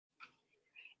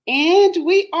And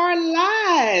we are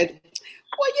live.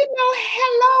 Well,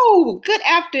 hello, good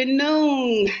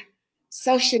afternoon,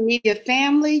 social media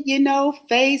family,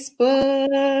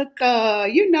 Facebook,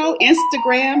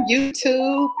 Instagram,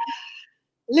 YouTube.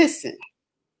 Listen,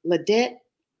 Ledet,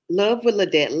 Love with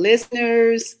Ledet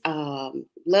listeners,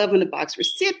 Love in the Box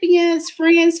recipients,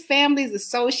 friends, families,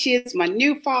 associates, my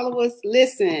new followers.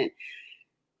 Listen,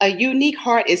 a unique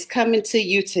heart is coming to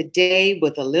you today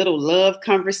with a little love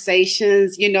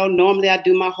conversations. Normally I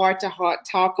do my heart to heart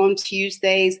talk on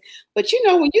Tuesdays, but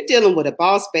when you're dealing with a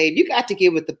boss babe, you got to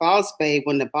get with the boss babe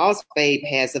when the boss babe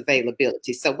has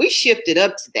availability. So we shifted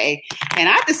up today and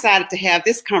I decided to have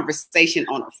this conversation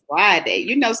on a Friday.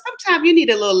 Sometimes you need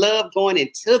a little love going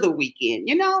into the weekend,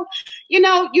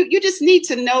 you just need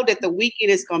to know that the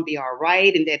weekend is going to be all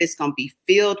right and that it's going to be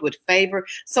filled with favor.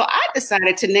 So I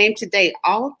decided to name today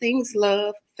All Things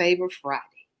Love Favor Friday.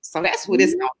 So that's what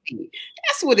it's going to be.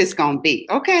 That's what it's going to be.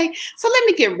 Okay. So let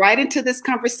me get right into this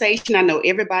conversation. I know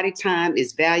everybody's time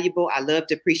is valuable. I love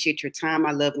to appreciate your time.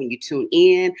 I love when you tune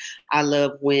in. I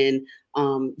love when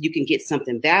you can get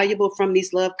something valuable from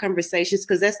these love conversations,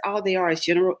 because that's all they are, is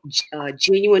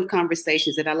genuine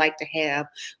conversations that I like to have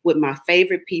with my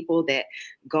favorite people that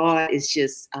God is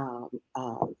just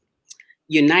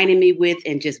uniting me with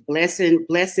and just blessing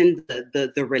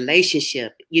the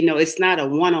relationship. It's not a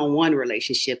one-on-one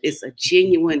relationship. It's a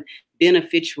genuine,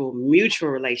 beneficial, mutual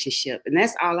relationship. And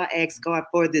that's all I ask God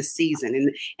for this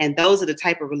season. And those are the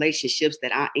type of relationships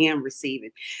that I am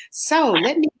receiving. So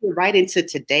let me get right into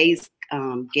today's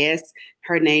guest.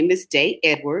 Her name is Day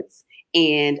Edwards.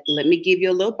 And let me give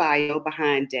you a little bio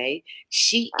behind Day.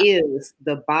 She is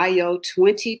the Bio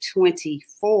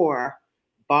 2024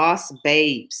 Boss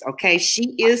Babes. Okay.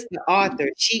 She is the author.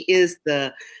 She is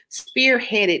the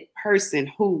spearheaded person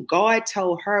who God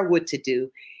told her what to do.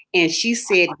 And she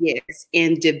said yes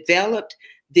and developed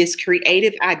this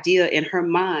creative idea in her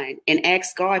mind and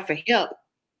asked God for help.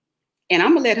 And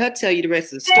I'm going to let her tell you the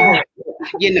rest of the story,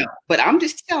 but I'm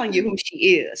just telling you who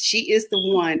she is. She is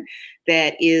the one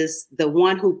that is the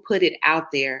one who put it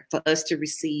out there for us to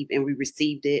receive, and we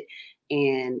received it.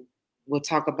 And we'll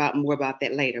talk more about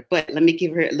that later. But let me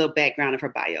give her a little background of her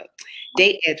bio.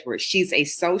 Day Edwards, she's a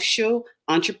social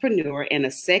entrepreneur and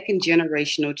a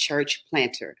second-generational church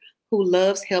planter who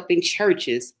loves helping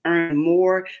churches earn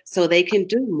more so they can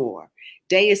do more.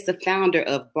 Day is the founder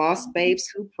of Boss Babes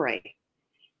Who Pray,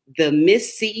 the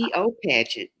Miss CEO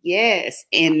pageant, yes,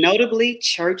 and notably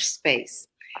Church Space,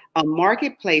 a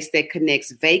marketplace that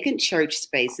connects vacant church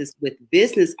spaces with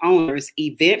business owners,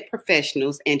 event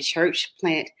professionals, and church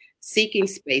plant seeking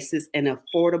spaces at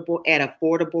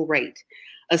affordable rate.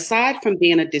 Aside from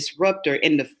being a disruptor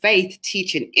in the faith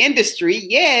teaching industry,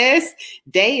 yes,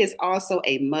 Day is also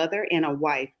a mother and a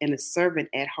wife and a servant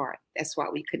at heart. That's why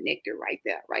we connected right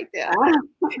there.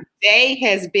 Day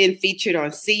has been featured on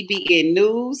CBN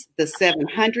News, the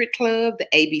 700 Club, the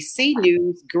ABC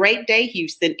News, Great Day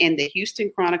Houston, and the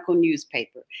Houston Chronicle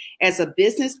newspaper. As a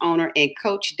business owner and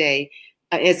coach, Day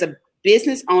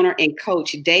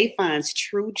finds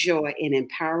true joy in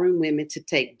empowering women to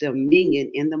take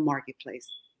dominion in the marketplace.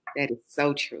 That is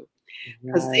so true.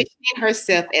 Right. Positioning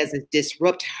herself as a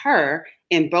disruptor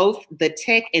in both the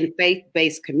tech and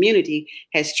faith-based community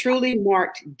has truly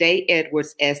marked Day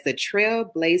Edwards as the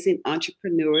trailblazing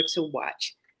entrepreneur to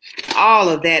watch. All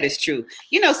of that is true.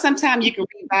 Sometimes you can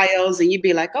read bios and you'd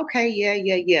be like, okay,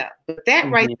 yeah. But that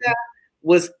right there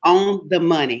was on the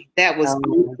money. That was on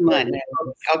the money.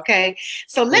 Okay.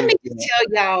 So let me just tell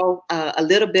y'all a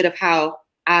little bit of how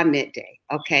I met Day.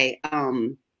 Okay.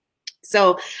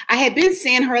 So I had been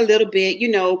seeing her a little bit,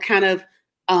 kind of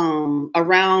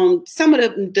around some of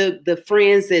the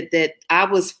friends that I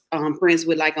was friends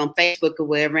with, like on Facebook or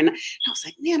whatever. And I was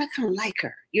like, man, I kind of like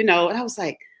her, and I was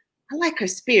like, I like her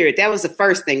spirit. That was the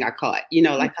first thing I caught,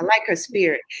 like I like her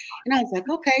spirit. And I was like,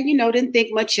 okay, didn't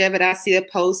think much of it. I see a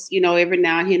post, every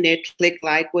now and then, click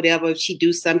like whatever. If she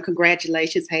do some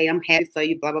congratulations, hey, I'm happy for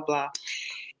you, blah, blah, blah.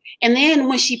 And then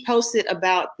when she posted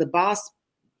about the boss,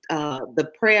 the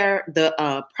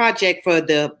project for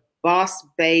the Boss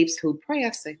Babes Who Pray,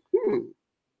 I said, I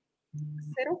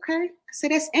said, okay. I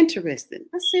said, that's interesting.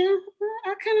 I said,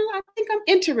 I think I'm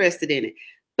interested in it.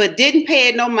 But didn't pay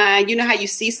it no mind. You know how you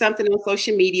see something on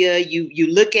social media, you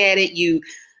look at it, you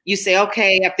say,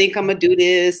 okay, I think I'm gonna do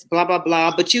this, blah, blah,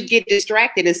 blah. But you get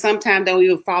distracted and sometimes don't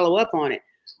even follow up on it.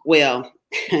 Well,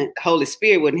 the Holy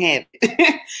Spirit wouldn't have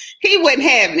it. He wasn't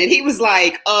having it. He was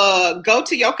like, go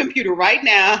to your computer right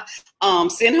now,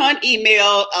 send her an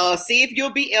email, see if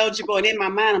you'll be eligible. And in my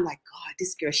mind, I'm like, God,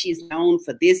 this girl, she's known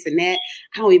for this and that.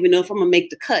 I don't even know if I'm gonna make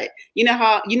the cut. You know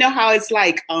how it's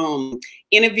like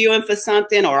interviewing for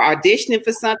something or auditioning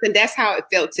for something. That's how it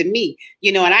felt to me,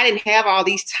 and I didn't have all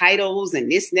these titles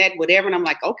and this and that, whatever. And I'm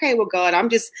like, okay, well, God, I'm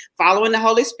just following the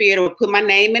Holy Spirit. I'll put my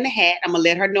name in the hat. I'm gonna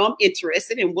let her know I'm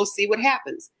interested, and we'll see what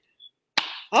happens.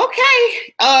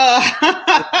 Okay.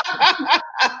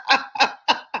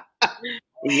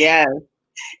 Yes.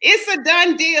 It's a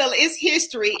done deal. It's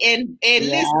history. And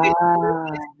listen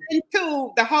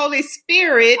to the Holy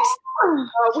Spirit.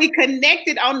 We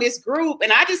connected on this group.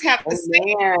 And I just have to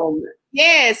say,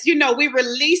 yes, we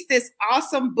released this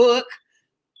awesome book.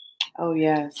 Oh,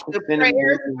 yes. The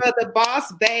Prayers for the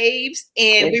Boss Babes.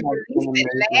 And we released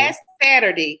it last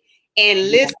Saturday.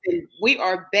 And listen, we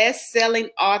are best-selling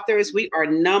authors. We are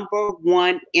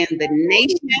 #1 in the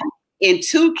nation in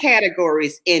 2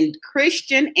 categories, in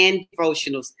Christian and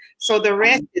devotionals. So the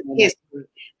rest is history.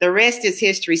 The rest is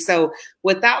history. So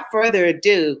without further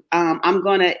ado, I'm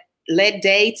going to let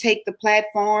Day take the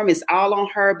platform. It's all on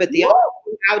her. But the only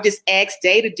thing I would just ask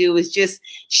Day to do is just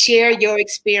share your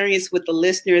experience with the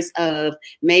listeners of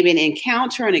maybe an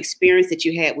encounter, an experience that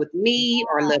you had with me,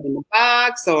 or Love in the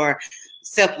Box, or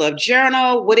self-love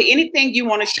journal, anything you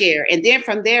want to share. And then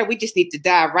from there, we just need to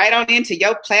dive right on into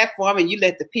your platform and you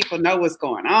let the people know what's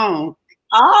going on.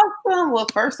 Awesome. Well,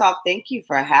 first off, thank you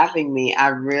for having me. I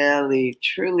really,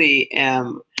 truly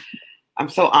am. I'm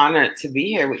so honored to be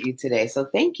here with you today. So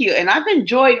thank you. And I've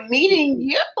enjoyed meeting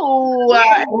you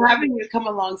and having you come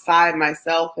alongside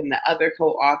myself and the other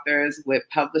co-authors with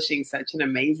publishing such an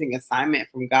amazing assignment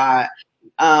from God.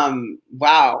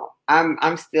 Wow.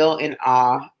 I'm still in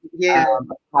awe of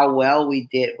how well we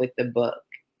did with the book.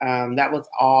 That was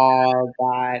all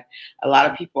God. A lot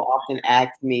of people often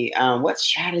ask me, what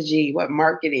strategy, what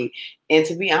marketing? And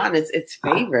to be honest, it's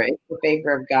favor. It's the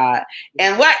favor of God.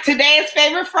 And what? Today is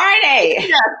Favor Friday.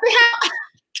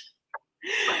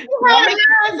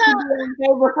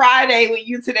 Favor Friday with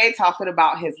you today, talking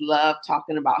about his love,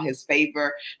 talking about his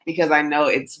favor, because I know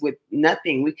it's with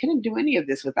nothing. We couldn't do any of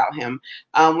this without him.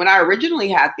 When I originally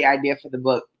had the idea for the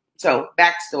book, so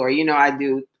backstory,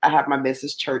 I have my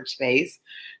business Church Space.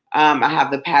 I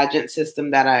have the pageant system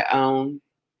that I own.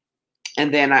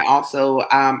 And then I also,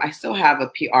 I still have a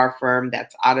PR firm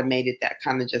that's automated that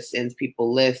kind of just sends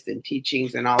people lists and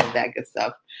teachings and all of that good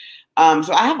stuff.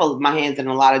 So I have my hands in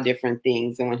a lot of different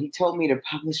things. And when he told me to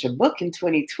publish a book in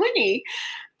 2020,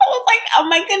 I was like, oh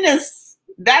my goodness,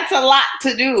 that's a lot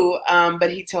to do.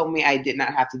 But he told me I did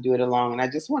not have to do it alone. And I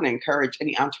just want to encourage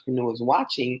any entrepreneurs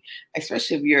watching,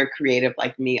 especially if you're a creative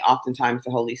like me, oftentimes the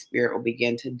Holy Spirit will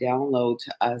begin to download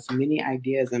to us many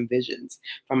ideas and visions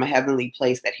from a heavenly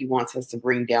place that he wants us to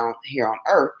bring down here on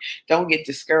earth. Don't get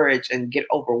discouraged and get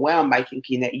overwhelmed by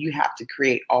thinking that you have to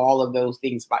create all of those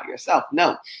things by yourself.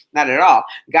 No, not at all.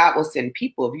 God will send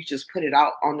people. If you just put it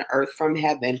out on the earth from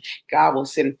heaven, God will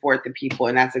send forth the people.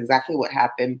 And that's exactly what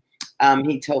happened.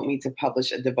 He told me to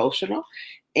publish a devotional.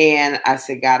 And I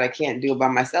said, God, I can't do it by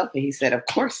myself. And he said, of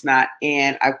course not.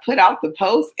 And I put out the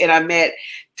post and I met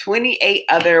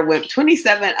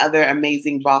 27 other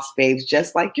amazing boss babes,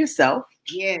 just like yourself.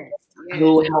 Yes.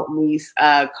 Who helped me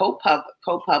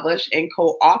co-publish and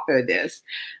co-author this.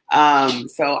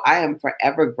 So I am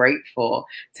forever grateful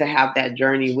to have that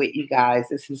journey with you guys.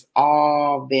 This has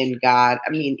all been God. I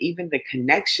mean, even the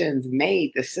connections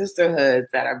made, the sisterhoods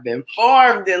that have been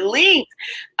formed and linked.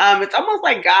 It's almost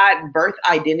like God birthed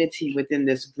identity within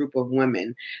this group of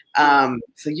women.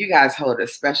 So you guys hold a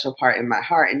special part in my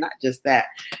heart. And not just that.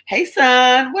 Hey,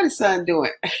 son, what is son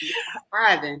doing?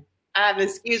 Ivan,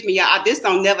 excuse me, y'all. This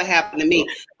don't never happen to me.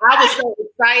 I was so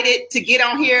excited to get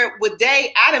on here with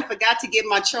Day. I done forgot to get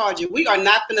my charger. We are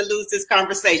not going to lose this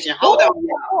conversation. Hold on,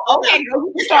 y'all. Okay,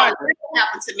 go get charger. It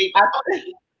happened to me.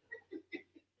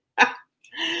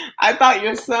 I thought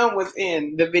your son was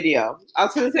in the video. I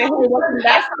was going to say, hey, welcome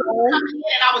back. And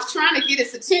I was trying to get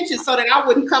his attention so that I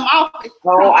wouldn't come off.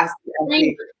 I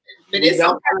see. But it's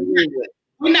okay.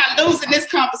 We're not losing this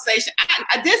conversation.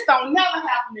 This don't never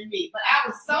happen to me, but I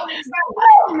was so excited.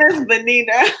 Oh, Miss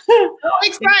Benita. So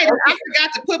excited. I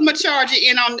forgot to put my charger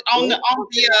in on the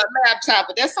laptop,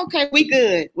 but that's okay. We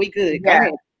good. Go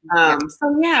ahead.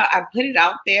 So yeah, I put it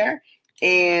out there,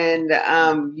 and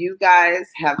you guys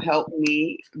have helped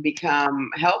me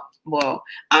Well,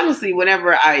 honestly,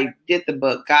 whenever I did the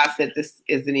book, God said this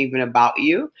isn't even about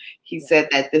you. He said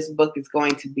that this book is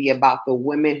going to be about the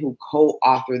women who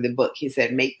co-author the book. He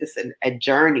said, make this a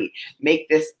journey, make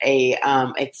this a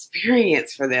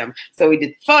experience for them. So we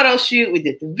did the photo shoot, we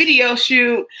did the video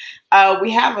shoot.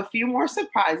 We have a few more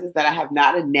surprises that I have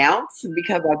not announced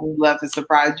because I just love to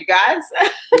surprise you guys.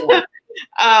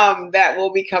 that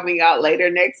will be coming out later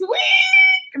next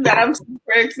week that I'm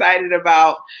super excited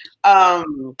about.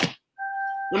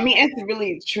 I mean, it's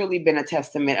really truly been a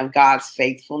testament of God's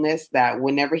faithfulness that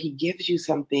whenever he gives you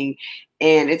something,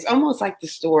 and it's almost like the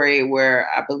story where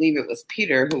I believe it was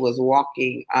Peter who was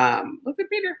walking, was it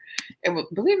Peter? I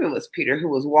believe it was Peter who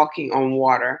was walking on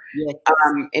water. Yes.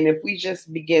 And if we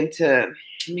just begin to,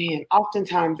 man,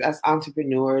 oftentimes as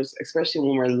entrepreneurs, especially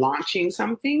when we're launching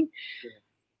something,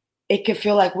 it can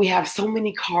feel like we have so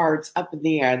many cards up in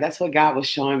the air. That's what God was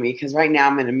showing me. Because right now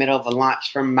I'm in the middle of a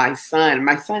launch for my son.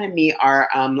 My son and me are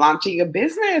launching a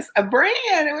business, a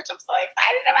brand, which I'm so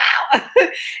excited about.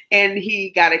 And he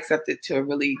got accepted to a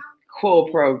really cool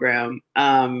program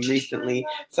recently.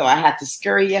 So I had to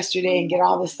scurry yesterday and get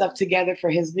all this stuff together for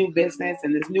his new business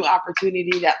and this new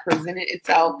opportunity that presented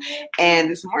itself. And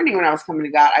this morning when I was coming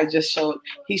to God,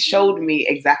 he showed me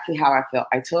exactly how I felt.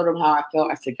 I told him how I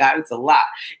felt. I said, God, it's a lot.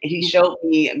 And he showed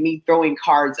me throwing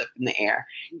cards up in the air.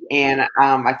 And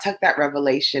I took that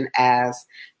revelation as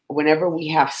whenever we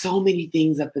have so many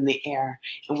things up in the air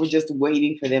and we're just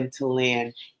waiting for them to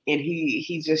land. And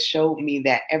he just showed me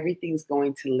that everything's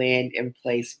going to land in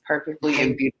place perfectly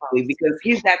and beautifully because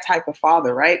he's that type of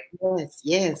father, right?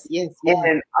 Yes.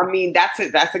 And I mean, that's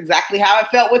it. That's exactly how I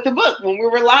felt with the book when we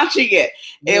were launching it.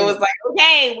 It was like,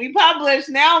 okay, we published,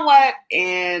 now what?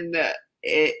 And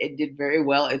it did very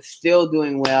well. It's still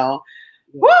doing well.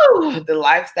 Woo! The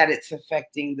lives that it's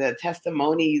affecting, the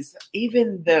testimonies,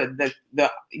 even the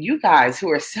you guys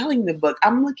who are selling the book.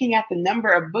 I'm looking at the number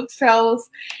of book sales,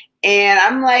 and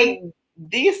I'm like,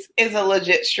 this is a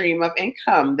legit stream of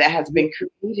income that has been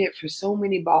created for so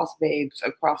many boss babes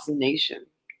across the nation.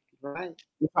 Right.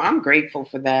 So I'm grateful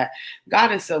for that.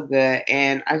 God is so good,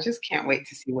 and I just can't wait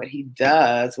to see what he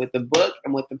does with the book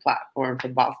and with the platform for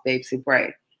Boss Babes Who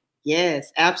Pray.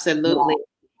 Yes, absolutely. Yeah.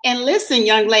 And listen,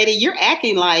 young lady, you're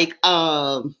acting like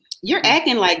the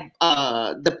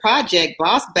project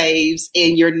Boss Babes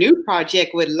and your new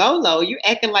project with Lolo. You're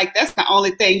acting like that's the only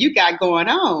thing you got going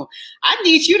on. I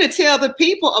need you to tell the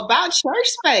people about Church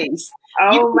Space.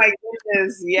 Oh my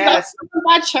goodness, yes.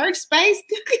 About Church Space.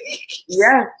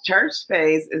 Yes, Church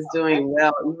Space is doing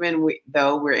well, even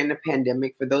though we're in a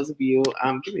pandemic. For those of you,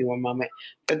 give me one moment.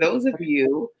 For those of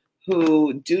you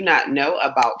who do not know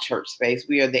about Church Space,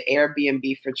 we are the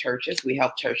Airbnb for churches. We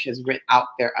help churches rent out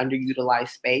their underutilized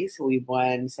space. We've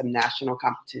won some national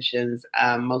competitions,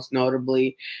 most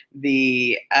notably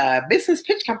the business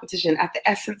pitch competition at the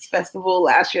Essence Festival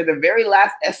last year, the very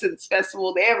last Essence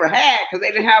Festival they ever had, because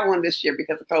they didn't have one this year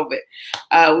because of COVID.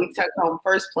 We took home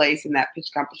first place in that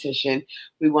pitch competition.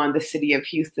 We won the City of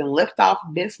Houston Liftoff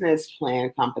Business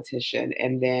Plan competition,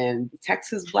 and then the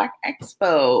Texas Black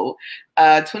Expo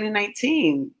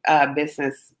 2019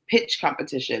 business pitch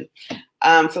competition.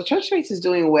 So Church Space is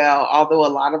doing well. Although a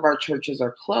lot of our churches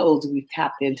are closed, we've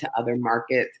tapped into other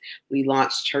markets. We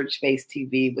launched Church Space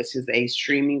TV, which is a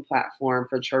streaming platform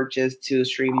for churches to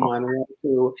stream on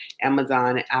to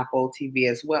Amazon and Apple TV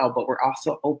as well. But we're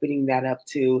also opening that up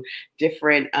to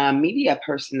different media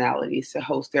personalities to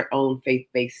host their own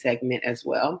faith-based segment as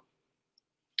well.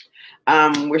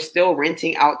 We're still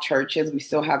renting out churches. We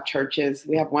still have churches.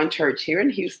 We have one church here in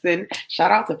Houston.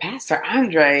 Shout out to Pastor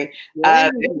Andre.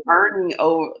 They're earning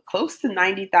close to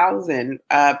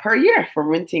 $90,000 per year from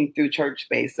renting through Church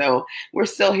Space. So we're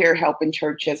still here helping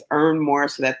churches earn more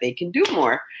so that they can do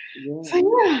more. Yeah.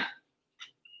 So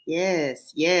yeah.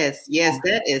 Yes.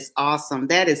 That is awesome.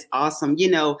 That is awesome.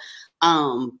 You know,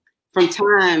 from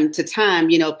time to time,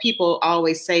 you know, people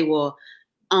always say, well,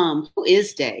 who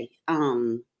is Day?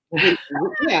 Yeah,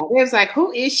 they was like,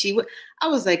 who is she? I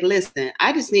was like, listen,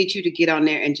 I just need you to get on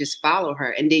there and just follow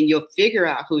her, and then you'll figure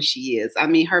out who she is. I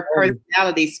mean, her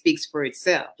personality speaks for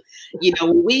itself. You know,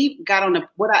 when we got on the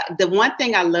one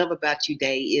thing I love about you,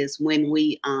 Day, is when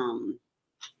we got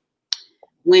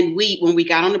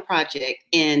on the project,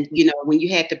 and you know, when you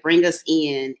had to bring us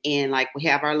in and like we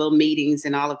have our little meetings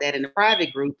and all of that in the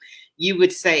private group, you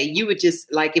would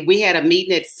just like, if we had a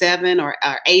meeting at 7 or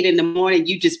 8 in the morning,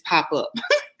 you just pop up.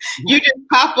 You just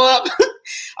pop up.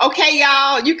 Okay,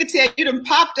 y'all, you could tell you done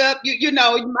popped up. You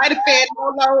know, you might have fed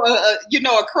Lolo a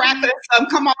cracker or something.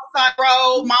 Come on, son,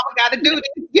 bro, mama got to do this,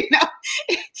 you know.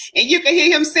 And you can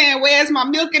hear him saying, where's my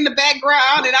milk in the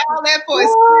background and all that for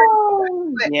his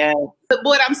yeah. But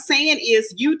what I'm saying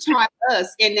is you taught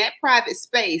us in that private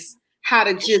space how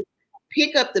to just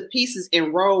pick up the pieces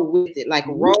and roll with it. Like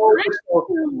roll with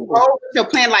your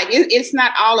plan. Like it's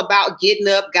not all about getting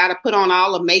up, got to put on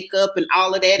all the makeup and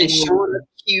all of that and showing up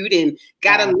cute and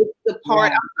got to look the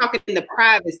part. I'm talking in the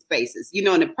private spaces, you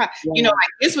know, you know, like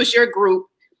this was your group.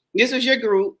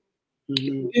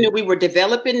 Mm-hmm. You knew we were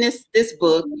developing this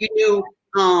book. You knew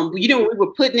we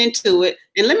were putting into it.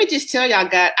 And let me just tell y'all,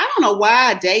 God, I don't know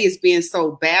why Day is being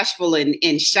so bashful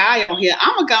and shy on here.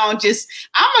 I'm gonna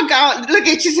go look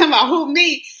at you talking about who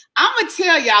me. I'm gonna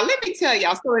tell y'all. Let me tell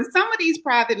y'all. So in some of these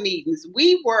private meetings,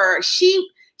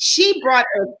 she brought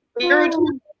a spiritual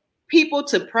people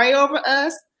to pray over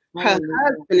us. Her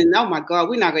husband, and oh my God,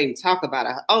 we're not going to even talk about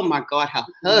her. Oh my God, her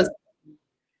husband.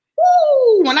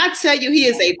 Woo, when I tell you, he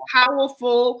is a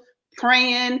powerful,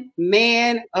 praying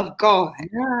man of God.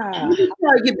 Yeah.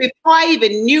 Before I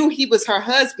even knew he was her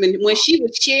husband, when she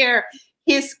would share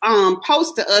his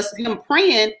post to us, him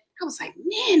praying, I was like,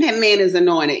 man, that man is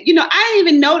anointed. You know, I didn't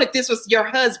even know that this was your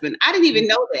husband. I didn't even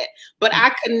know that. But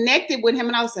I connected with him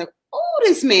and I was like, oh,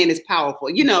 this man is powerful,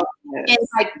 you know. Yes. And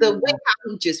like the way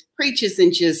how he just preaches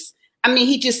and just, I mean,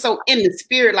 he just so in the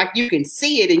spirit, like you can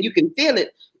see it and you can feel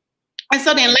it. And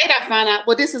so then later I find out,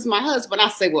 well, this is my husband. I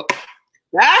say, well,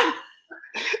 I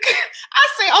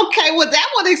say, okay, well, that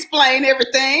would explain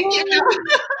everything, you know.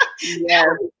 Yeah,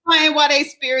 explain why they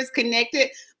spirits connected.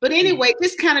 But anyway,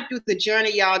 just kind of through the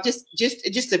journey, y'all. Just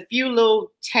a few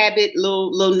little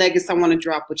little nuggets I want to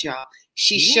drop with y'all.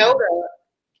 She showed up.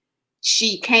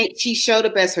 She showed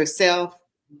up as herself.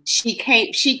 She came.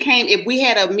 If we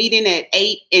had a meeting at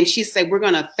 8 and she said, we're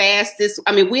going to fast this.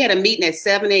 I mean, we had a meeting at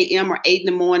 7 a.m. or 8 in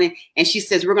the morning. And she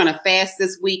says, we're going to fast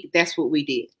this week. That's what we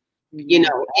did. You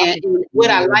know, and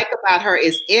what I like about her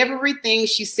is everything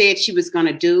she said she was going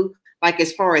to do, like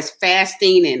as far as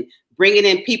fasting and bringing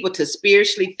in people to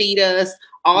spiritually feed us,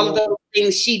 all of those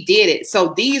things, she did it.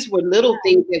 So these were little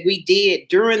things that we did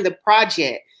during the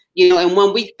project, you know, and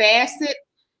when we fasted,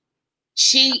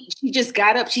 she just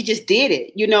got up, she just did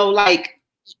it, you know, like,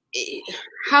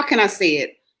 how can I say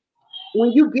it?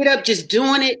 When you get up just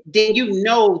doing it, then you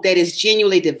know that it's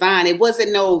genuinely divine. It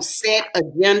wasn't no set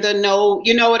agenda, no,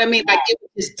 you know what I mean? Like it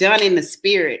was just done in the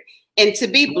spirit. And to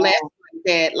be blessed like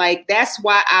that, like that's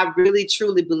why I really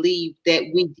truly believe that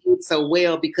we did so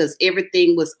well, because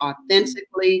everything was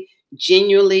authentically,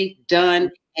 genuinely done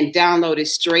and downloaded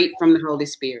straight from the Holy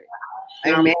Spirit.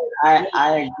 Amen.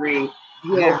 I agree.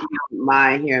 Yeah,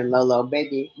 mine here in Lolo,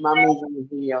 baby. Mommy's on the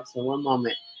video, so one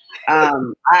moment.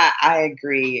 I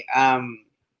agree.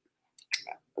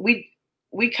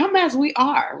 We come as we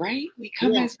are, right? We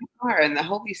come as we are, and the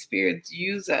Holy Spirit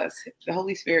uses us. The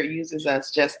Holy Spirit uses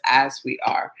us just as we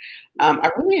are.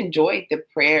 I really enjoyed the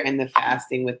prayer and the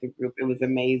fasting with the group. It was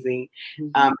amazing.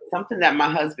 Something that my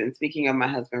husband, speaking of my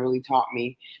husband, really taught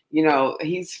me. You know,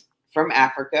 he's from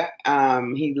Africa.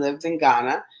 He lives in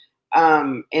Ghana.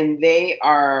 And they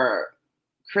are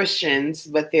Christians,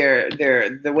 but they're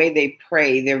the way they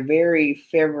pray, they're very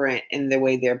fervent in the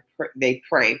way they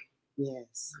pray.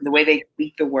 Yes. The way they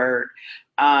speak the word.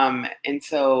 And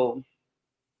so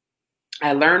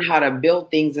I learned how to build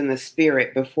things in the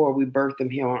spirit before we birth them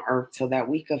here on earth. So that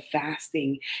week of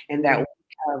fasting and that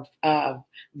week of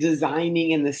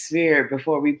designing in the spirit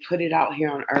before we put it out here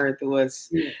on earth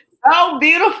was so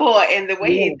beautiful. And the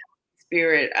way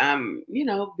Spirit, you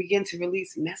know, begin to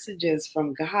release messages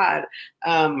from God.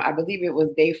 I believe it was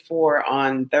day 4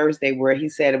 on Thursday where he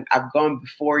said, I've gone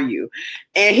before you.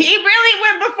 And he really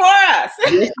went before us.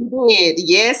 Yes, he did.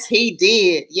 Yes, he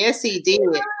did. Yes, he did. He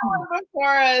really went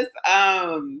before us.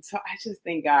 So I just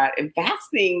thank God. And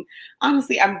fasting,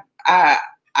 honestly,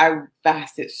 I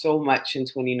fasted so much in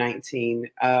 2019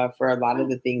 for a lot of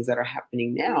the things that are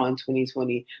happening now in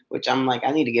 2020, which I'm like,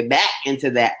 I need to get back into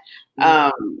that.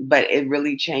 But it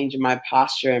really changed my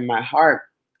posture and my heart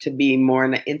to be more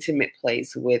in an intimate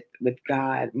place with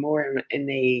God, more in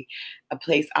a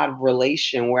place out of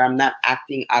relation where I'm not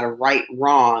acting out of right,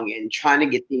 wrong, and trying to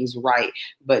get things right,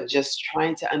 but just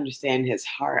trying to understand his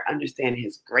heart, understand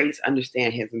his grace,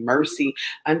 understand his mercy,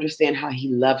 understand how he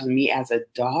loves me as a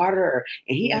daughter.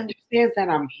 And he understands that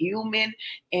I'm human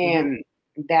and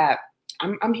that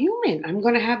I'm human. I'm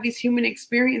going to have these human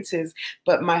experiences,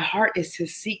 but my heart is to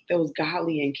seek those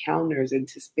godly encounters and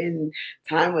to spend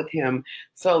time with him.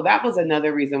 So that was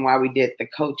another reason why we did the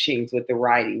coachings with the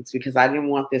writings, because I didn't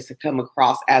want this to come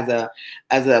across as a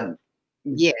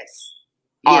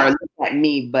or look at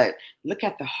me, but look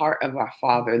at the heart of our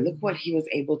Father. Look what he was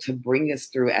able to bring us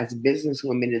through as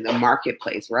businesswomen in the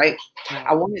marketplace, right?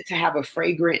 I wanted to have a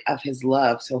fragrance of his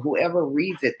love. So whoever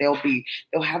reads it, they'll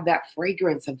have that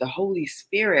fragrance of the Holy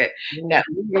Spirit that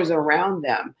lingers around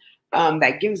them,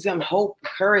 that gives them hope,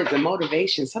 courage, and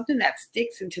motivation, something that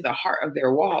sticks into the heart of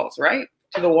their walls, right?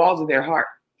 To the walls of their heart.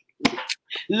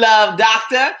 Love,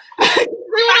 doctor.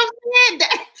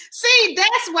 See,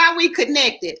 that's why we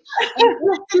connected.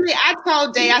 And I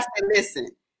told Day, I said, listen,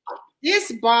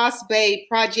 this Boss Babe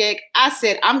project, I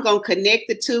said, I'm going to connect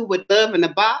the two with Love in the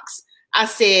Box. I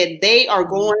said, they are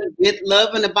going with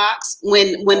Love in the Box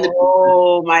when the.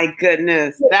 Oh my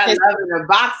goodness. That Love in the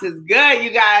Box is good, you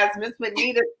guys. Miss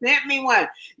Benita sent me one.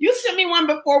 You sent me one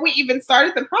before we even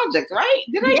started the project, right?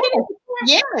 Did I get it?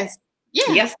 Yes.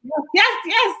 Yes.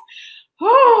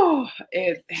 Oh,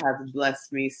 it has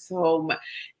blessed me so much.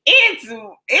 It's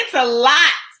a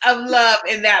lot of love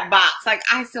in that box. Like,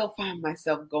 I still find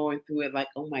myself going through it like,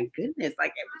 oh my goodness.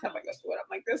 Like, every time I go through it, I'm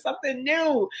like, there's something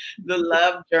new. The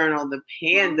love journal, the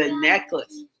pen, the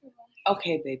necklace.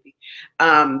 Okay, baby.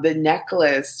 The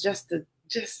necklace, just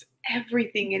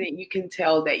everything in it. You can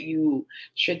tell that you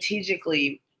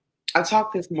strategically. I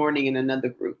talked this morning in another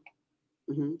group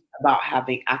about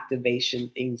having activation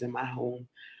things in my home.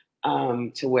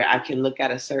 To where I can look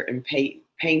at a certain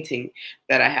painting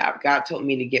that I have. God told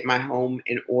me to get my home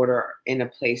in order in a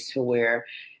place to where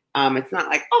it's not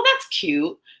like, oh, that's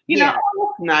cute. You know,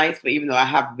 oh, that's nice. But even though I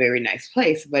have a very nice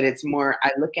place, but it's more,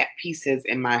 I look at pieces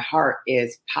and my heart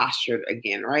is postured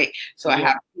again, right? So I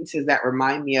have pieces that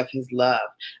remind me of his love.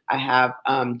 I have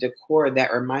decor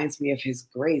that reminds me of his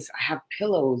grace. I have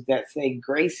pillows that say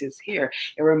grace is here.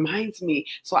 It reminds me.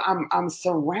 So I'm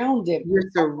surrounded. You're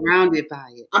surrounded by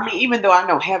it. I mean, even though I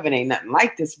know heaven ain't nothing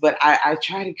like this, but I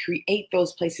try to create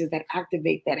those places that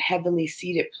activate that heavenly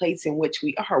seated place in which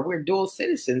we are. We're dual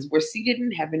citizens. We're seated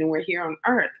in heaven and we're here on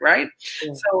earth, right?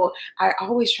 Yeah. So I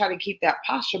always try to keep that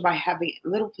posture by having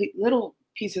little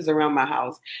pieces around my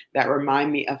house that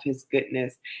remind me of his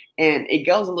goodness. And it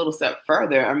goes a little step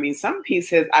further. I mean, some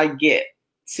pieces I get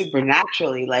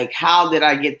supernaturally, like, how did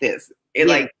I get this? It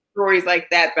like stories like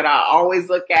that I always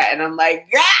look at and I'm like,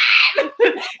 God,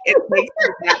 it takes me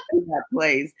back to that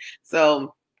place.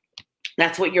 So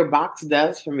that's what your box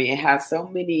does for me. It has so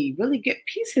many really good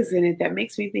pieces in it that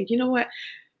makes me think, you know what?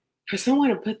 For someone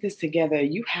to put this together,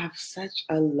 you have such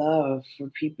a love for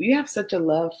people. You have such a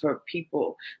love for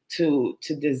people to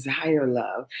desire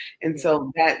love. And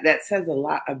so that says a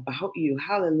lot about you.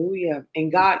 Hallelujah. And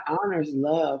God honors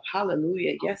love.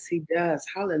 Hallelujah. Yes, he does.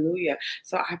 Hallelujah.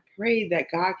 So I pray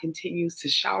that God continues to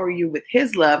shower you with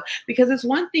his love, because it's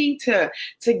one thing to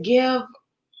give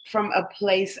from a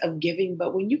place of giving,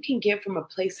 but when you can give from a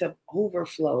place of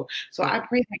overflow. So I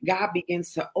pray that God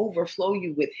begins to overflow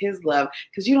you with his love,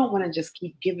 because you don't want to just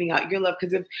keep giving out your love.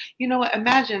 Because if, you know what,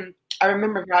 imagine, I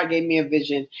remember God gave me a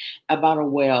vision about a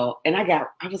well, and he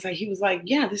was like,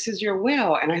 yeah, this is your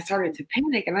well. And I started to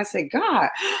panic, and I said, God,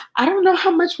 I don't know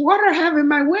how much water I have in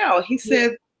my well. He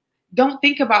said, don't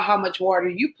think about how much water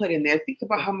you put in there. Think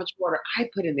about how much water I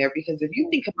put in there. Because if you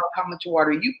think about how much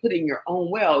water you put in your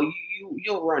own well,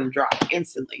 you'll run dry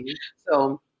instantly.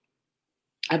 So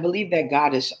I believe that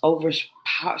God is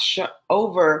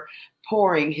overpouring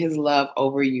his love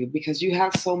over you, because you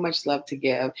have so much love to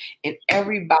give. In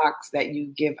every box that you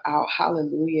give out,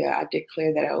 hallelujah, I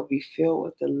declare that it will be filled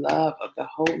with the love of the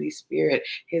Holy Spirit,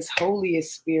 his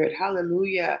holiest spirit,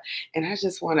 hallelujah. And I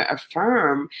just want to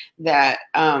affirm that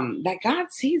that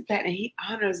God sees that and he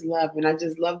honors love. And I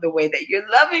just love the way that you're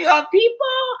loving on people.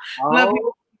 Love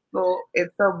people.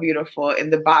 It's so beautiful.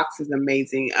 And the box is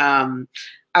amazing.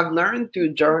 I've learned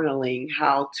through journaling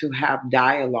how to have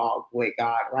dialogue with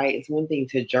God, right? It's one thing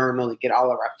to journal and get all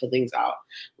of our feelings out,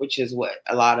 which is what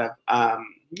a lot of,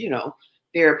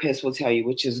 therapists will tell you,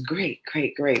 which is great.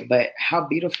 But how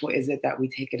beautiful is it that we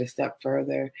take it a step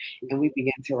further and we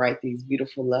begin to write these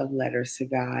beautiful love letters to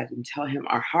God and tell him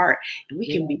our heart, and we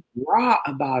can be raw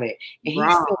about it. And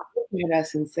he's still looking at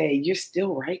us and say, you're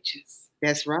still righteous.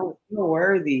 That's right. You're still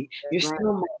worthy. You're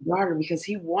still my daughter, because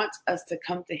he wants us to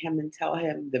come to him and tell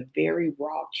him the very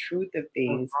raw truth of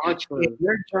things.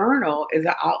 Your journal is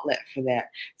an outlet for that.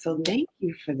 So thank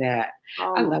you for that.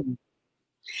 I love you.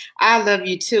 I love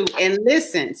you too. And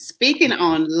listen, speaking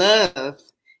on love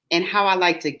and how I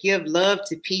like to give love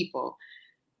to people.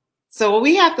 So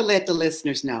we have to let the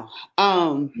listeners know,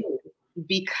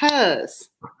 because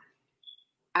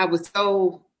I was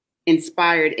so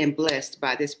inspired and blessed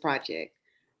by this project.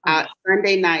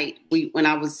 Sunday night, when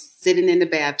I was sitting in the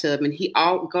bathtub, and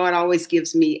God always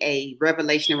gives me a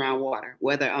revelation around water,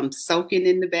 whether I'm soaking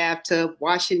in the bathtub,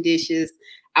 washing dishes,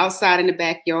 outside in the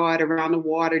backyard, around the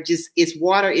water.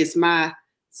 Water is my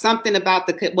something about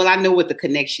I know what the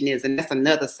connection is, and that's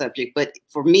another subject, but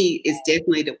for me, it's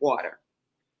definitely the water.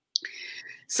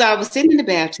 So I was sitting in the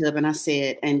bathtub and I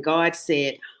said, and God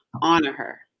said, honor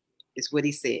her, is what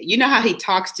he said. You know how he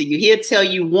talks to you. He'll tell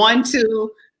you 1,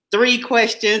 2, 3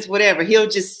 questions, whatever. He'll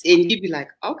just, and you'd be like,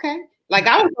 okay. Like,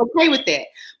 I was okay with that.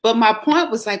 But my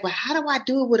point was like, well, how do I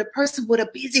do it with a person with a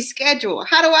busy schedule?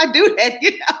 How do I do that?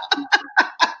 You know?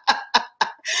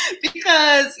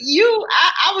 because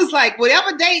I was like,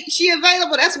 whatever date she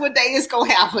available, that's what day it's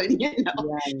gonna happen, you know.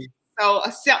 Right. So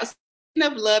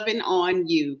speaking of loving on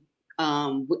you,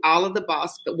 all of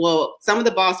the some of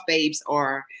the boss babes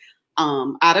are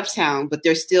out of town, but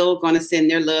they're still going to send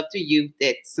their love to you.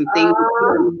 That some things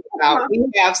about. We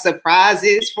have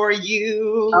surprises for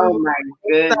you. Oh my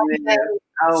goodness!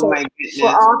 Oh my goodness! For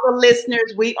all the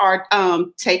listeners, we are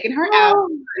taking her out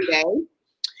today.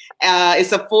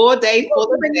 It's a full day,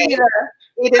 full of day.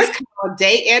 It is called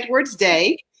Day Edwards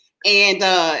Day, and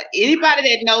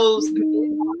anybody that knows how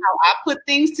I put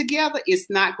things together, it's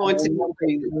not going to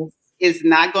be. It's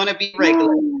not going to be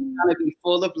regular. It's going to be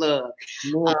full of love.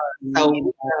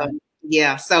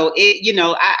 So it, you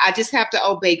know, I just have to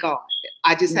obey God.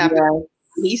 I just have to.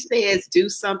 He says, do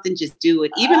something, just do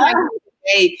it. Even like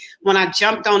today, when I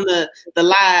jumped on the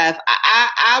live,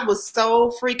 I was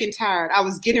so freaking tired. I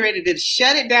was getting ready to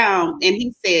shut it down, and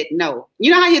he said no.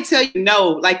 You know how he'll tell you no,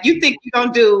 like you think you're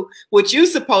gonna do what you're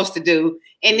supposed to do,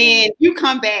 and then you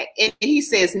come back and he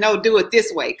says no, do it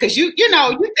this way, because you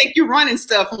know you think you're running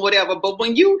stuff and whatever, but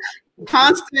when you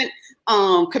constant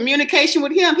communication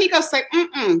with him, he goes say,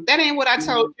 that ain't what I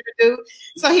told you to do.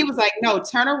 So he was like, no,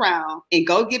 turn around and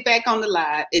go get back on the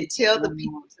live and tell the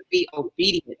people to be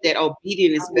obedient, that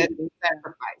obedient is better than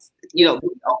sacrifice. You know, be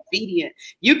obedient.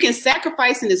 You can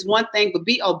sacrifice in is one thing, but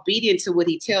be obedient to what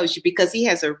he tells you, because he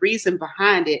has a reason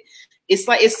behind it. It's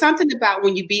like, it's something about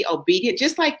when you be obedient,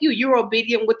 just like you're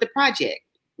obedient with the project,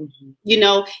 you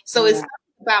know? So it's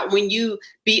about when you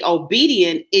be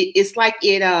obedient, it's like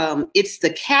it's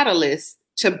the catalyst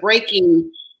to breaking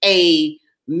a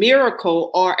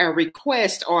miracle or a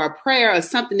request or a prayer or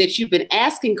something that you've been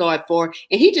asking God for.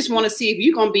 And he just want to see if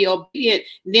you're going to be obedient.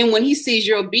 Then when he sees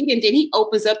you're obedient, then he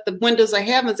opens up the windows of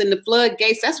heavens and the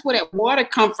floodgates. That's where that water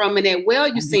come from in that well,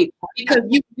 you see, because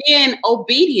you've been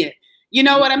obedient. You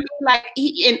know what I mean? Like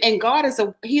and God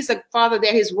he's a father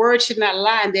that his word should not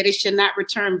lie and that it should not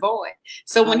return void.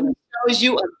 So when he shows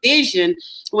you a vision,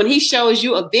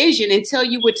 and tell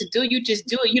you what to do, you just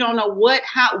do it. You don't know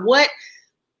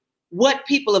what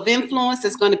people of influence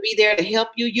is going to be there to help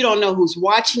you. You don't know who's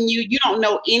watching you. You don't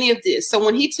know any of this. So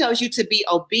when he tells you to be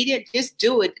obedient, just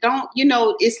do it. Don't, you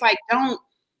know, it's like,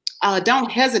 don't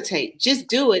hesitate, just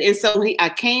do it. And so I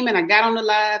came and I got on the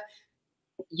live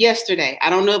yesterday. I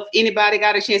don't know if anybody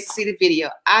got a chance to see the video.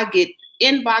 I get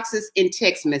inboxes and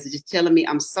text messages telling me,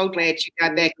 I'm so glad you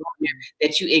got back on there,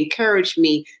 that you encouraged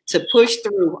me to push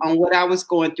through on what I was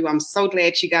going through. I'm so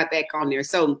glad you got back on there.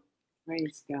 So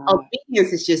praise God.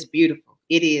 Obedience is just beautiful.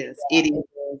 It is. It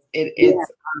is.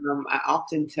 I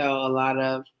often tell a lot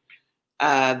of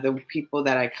the people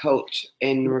that I coach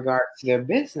in regards to their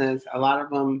business, a lot of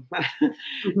them,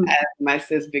 as my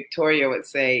sis Victoria would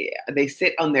say, they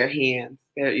sit on their hands.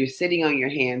 You're sitting on your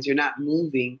hands. You're not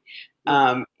moving.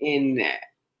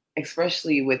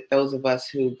 Especially with those of us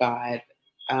who God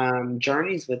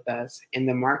journeys with us in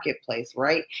the marketplace,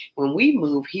 right? When we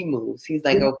move, he moves. He's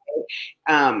like,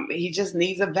 okay, he just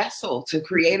needs a vessel to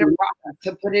create a product,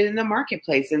 to put it in the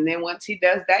marketplace. And then once he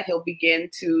does that, he'll begin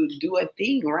to do a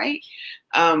thing, right?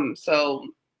 So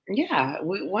yeah,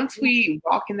 once we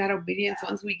walk in that obedience,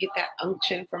 once we get that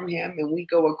unction from him and we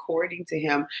go according to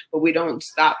him, but we don't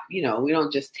stop, you know, we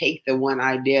don't just take the one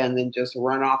idea and then just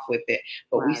run off with it,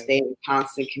 but we stay in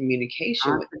constant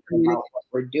communication with him about what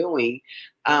we're doing.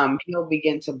 He'll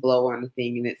begin to blow on the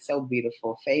thing, and it's so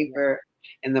beautiful. Favor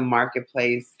in the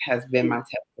marketplace has been my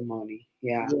testimony.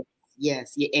 Yeah.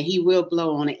 Yes. And he will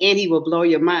blow on it, and he will blow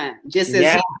your mind. Just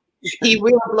as he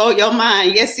will blow your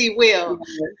mind. Yes, he will.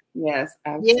 Yes,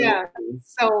 absolutely. Yeah.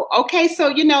 So, okay. So,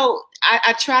 you know,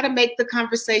 I try to make the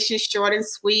conversation short and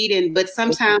sweet, but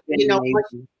sometimes, you know,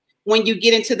 when you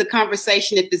get into the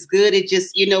conversation, if it's good, it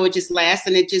just, you know, it just lasts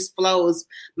and it just flows.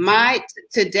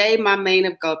 Today, my main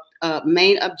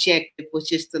objective was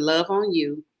just to love on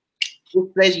you,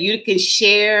 because you can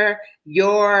share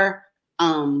your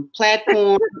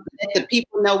platform, let the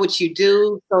people know what you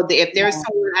do, so that if there's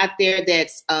someone out there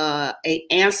that's an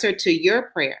answer to your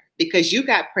prayer, because you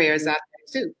got prayers out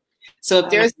there too. So if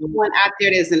there's someone out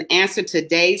there that's an answer to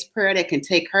today's prayer that can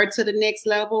take her to the next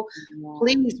level,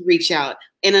 please reach out.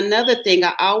 And another thing,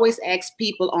 I always ask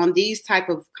people on these type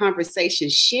of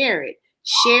conversations, share it.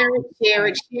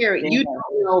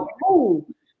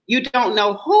 You don't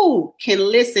know who can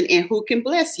listen and who can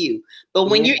bless you. But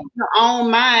when you're in your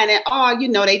own mind and, you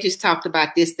know, they just talked about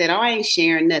this, that, I ain't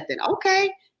sharing nothing.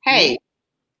 Okay. Hey,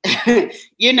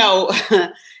 you know,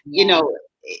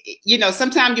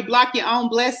 sometimes you block your own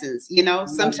blessings, you know,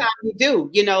 sometimes you do,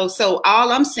 you know. So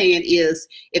all I'm saying is,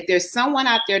 if there's someone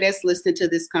out there that's listening to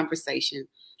this conversation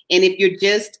And if you're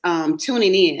just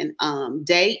tuning in,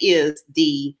 Day is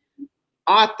the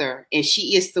author, and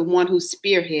she is the one who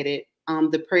spearheaded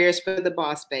the Prayers for the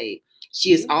Boss Babe.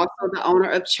 She is also the owner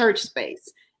of Church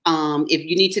Space. If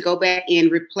you need to go back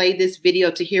and replay this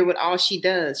video to hear what all she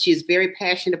does, she is very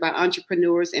passionate about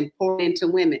entrepreneurs and pouring into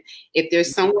women. If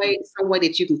there's some way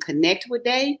that you can connect with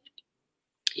Day,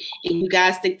 and you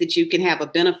guys think that you can have a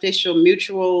beneficial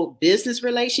mutual business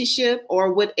relationship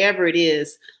or whatever it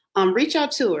is, reach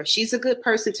out to her. She's a good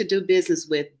person to do business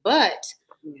with. But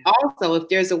also, if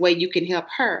there's a way you can help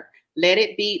her,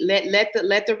 let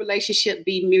the relationship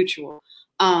be mutual,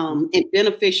 and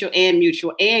beneficial and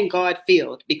mutual and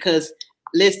God-filled. Because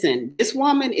listen, this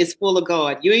woman is full of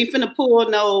God. You ain't finna pull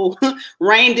no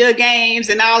reindeer games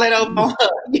and all that over on her.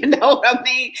 You know what I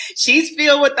mean? She's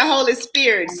filled with the Holy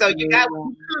Spirit. So you got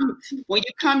when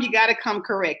you come, you got to come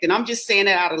correct. And I'm just saying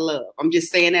that out of love.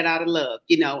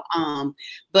 You know.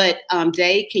 But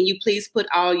Day, can you please put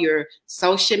all your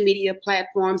social media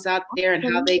platforms out there and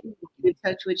how they can get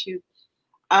in touch with you?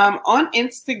 On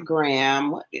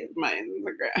Instagram, what is my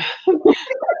Instagram?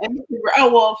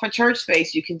 Oh, well, for Church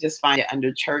Space, you can just find it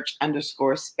under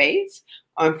church_space.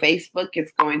 On Facebook,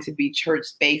 it's going to be Church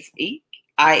Space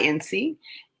Inc.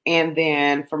 And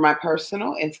then for my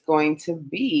personal, it's going to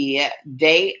be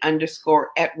Day_Edwards_.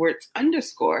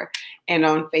 And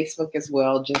on Facebook as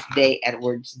well, just Day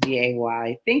Edwards,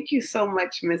 DAY. Thank you so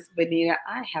much, Miss Benita.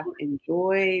 I have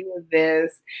enjoyed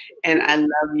this, and I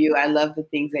love you. I love the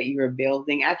things that you are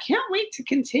building. I can't wait to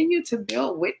continue to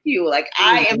build with you. Like,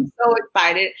 I am so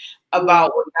excited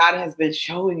about what God has been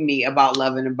showing me about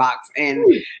Love in a Box. And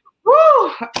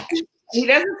whew, he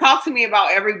doesn't talk to me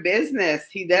about every business.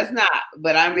 He does not,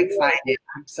 but I'm excited.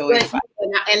 I'm so excited.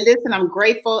 And listen, I'm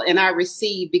grateful and I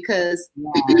receive, because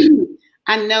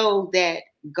I know that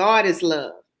God is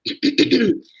love.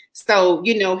 So,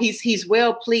 you know, he's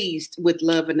well pleased with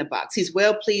Love in the Box. He's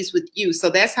well pleased with you. So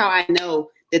that's how I know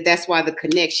that that's why the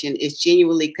connection is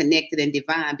genuinely connected and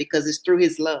divine, because it's through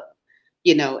his love,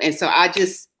 you know. And so I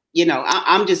just, you know,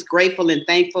 I'm just grateful and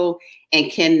thankful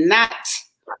and cannot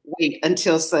wait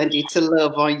until Sunday to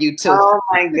love on you too. Oh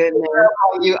my goodness.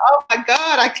 Oh my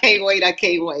God, I can't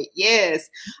wait. Yes.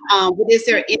 But is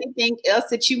there anything else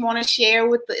that you want to share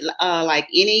with like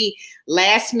any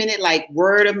last minute like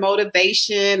word of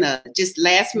motivation, just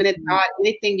last minute thought,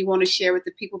 anything you want to share with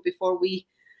the people before we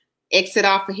exit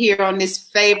off of here on this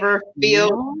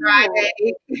favor-filled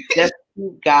Friday? Just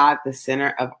keep God the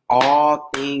center of all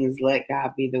things. Let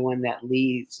God be the one that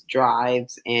leads,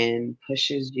 drives, and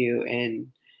pushes you. And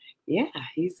yeah,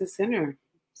 he's the center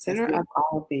of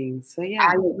all things. So yeah,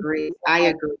 I agree.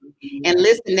 And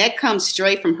listen, that comes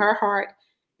straight from her heart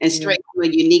and straight from a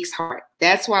Unique's heart.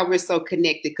 That's why we're so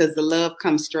connected, because the love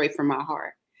comes straight from our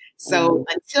heart. So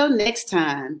until next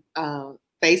time,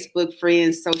 Facebook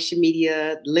friends, social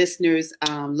media listeners,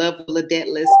 Love Ledet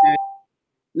listeners,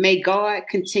 may God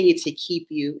continue to keep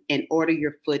you and order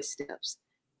your footsteps.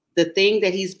 The thing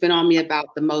that he's been on me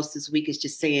about the most this week is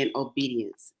just saying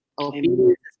obedience.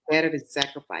 Obedience is better than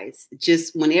sacrifice.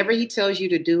 Just whenever he tells you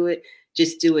to do it,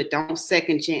 just do it. Don't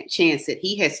second chance it.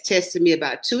 He has tested me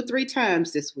about 2-3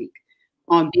 times this week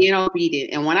on being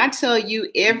obedient. And when I tell you,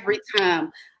 every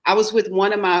time, I was with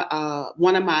one of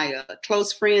my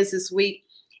close friends this week,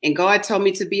 and God told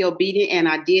me to be obedient, and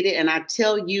I did it. And I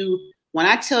tell you, when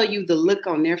I tell you the look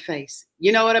on their face,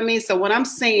 you know what I mean? So what I'm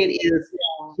saying is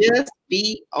just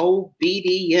be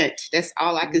obedient. That's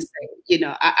all I can say. You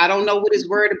know, I don't know what his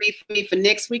word will be for me for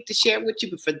next week to share with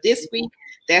you, but for this week,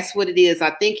 that's what it is.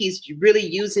 I think he's really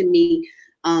using me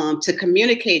to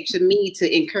communicate to me,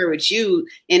 to encourage you.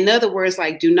 In other words,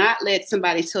 like, do not let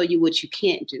somebody tell you what you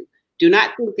can't do. Do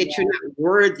not think that you're not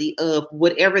worthy of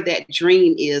whatever that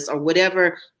dream is or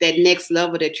whatever that next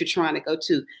level that you're trying to go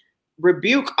to.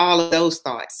 Rebuke all of those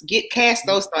thoughts. Cast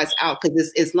those thoughts out,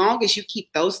 because as long as you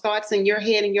keep those thoughts in your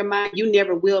head and your mind, you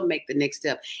never will make the next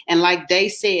step. And like Day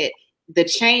said, the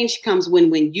change comes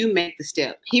when you make the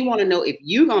step. He want to know if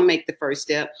you're going to make the first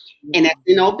step, and that's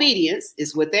in obedience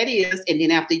is what that is. And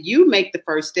then after you make the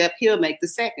first step, he'll make the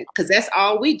second, because that's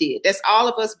all we did. That's all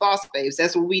of us boss babes.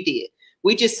 That's what we did.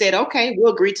 We just said, okay,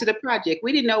 we'll agree to the project.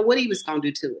 We didn't know what he was going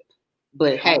to do to it.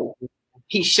 But hey,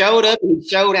 he showed up and he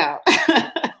showed out.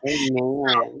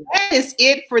 Amen. That is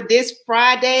it for this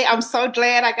Friday. I'm so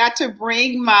glad I got to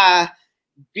bring my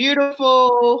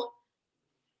beautiful,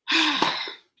 I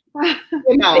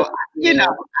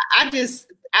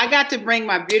got to bring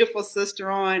my beautiful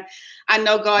sister on. I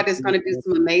know God is going to do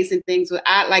some amazing things with.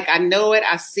 I know it,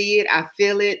 I see it, I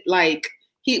feel it. Like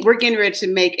we're getting ready to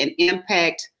make an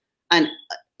impact.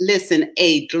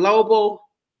 A global,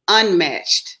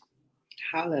 unmatched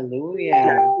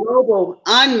Hallelujah. Global,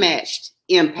 unmatched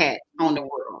impact on the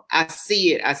world. I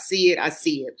see it. I see it. I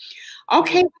see it.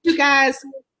 Okay, you guys,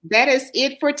 that is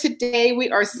it for today. We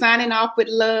are signing off with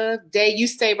love. Day, you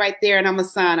stay right there and I'm going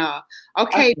to sign off.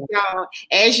 Okay, y'all.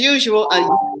 As usual, a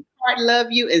heart love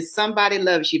you and somebody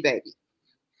loves you, baby.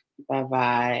 Bye-bye.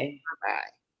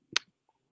 Bye-bye.